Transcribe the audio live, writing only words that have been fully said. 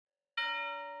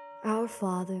Our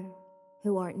Father,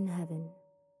 who art in heaven,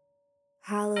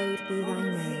 hallowed be thy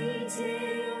name.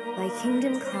 Thy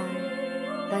kingdom come,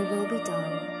 thy will be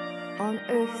done, on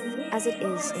earth as it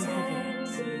is in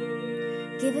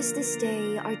heaven. Give us this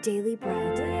day our daily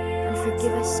bread, and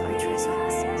forgive us our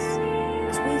trespasses,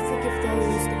 as we forgive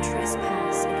those that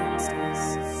trespass against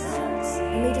us.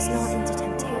 And lead us not into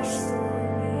temptation,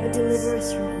 but deliver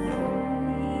us from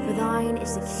evil. For thine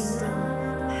is the kingdom,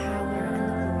 the power, and the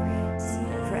glory,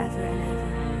 forever and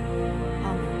ever.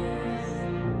 Amen.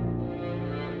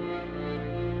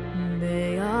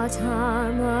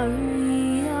 Beata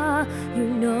Maria, you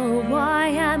know I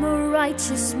am a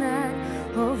righteous man.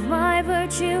 Of my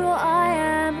virtue I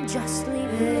am justly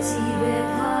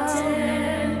beatified.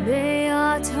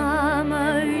 Beata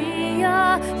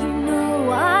Maria, you know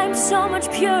I'm so much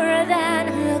purer than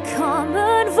the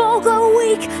common, vulgar,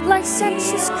 weak,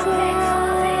 licentious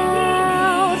crowd.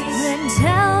 Then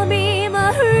tell me,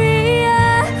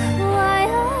 Maria, why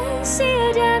I see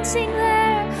her dancing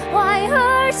there, why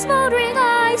her smoldering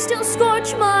eyes still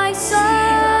scorch my soul.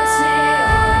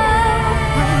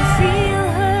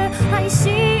 I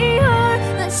see her,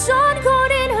 the sun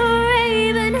caught in her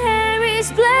raven hair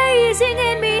is blazing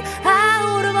in me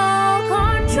out of all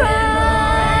control.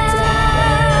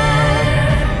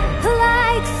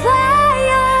 Like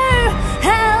fire,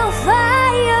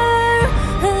 hellfire,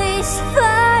 this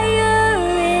fire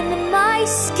in my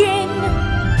skin,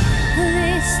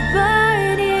 this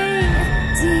burning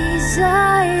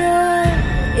desire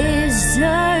is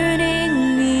turning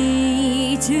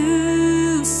me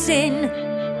to sin.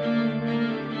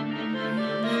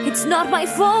 It's not my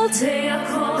fault,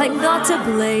 I'm not to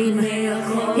blame.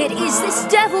 It is this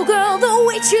devil girl, the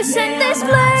witch who sent this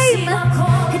flame.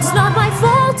 It's not my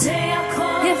fault,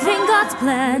 if in God's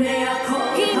plan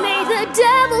he made the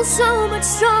devil so much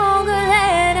stronger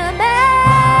than a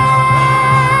man.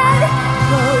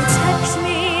 Protect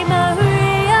me,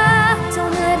 Maria,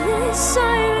 don't let this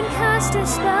siren cast her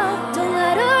spell. Don't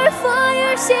let her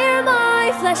fire sear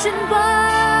my flesh and bone.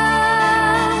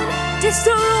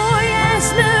 Destroy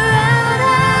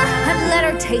Esmeralda, and let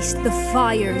her taste the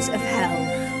fires of hell,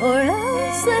 or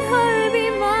else let her be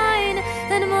mine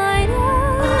and mine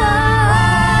alone.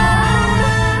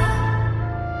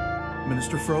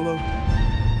 Minister Frollo,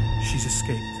 she's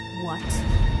escaped. What?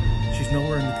 She's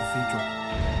nowhere in the cathedral.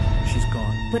 She's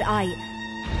gone. But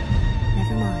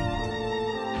never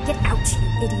mind. Get out, you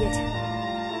idiot.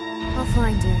 I'll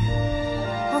find her.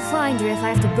 I'll find her if I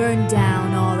have to burn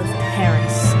down all of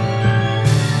Paris.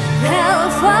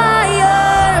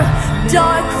 Hellfire,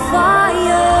 dark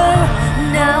fire,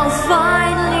 now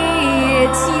finally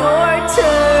it's your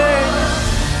turn.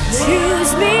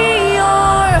 Choose me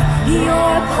or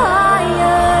your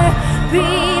pyre, be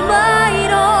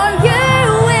mine or you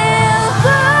will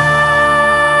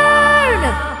burn.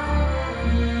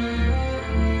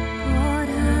 God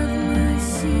have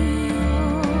mercy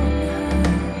on her.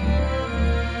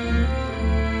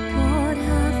 God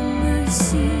have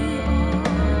mercy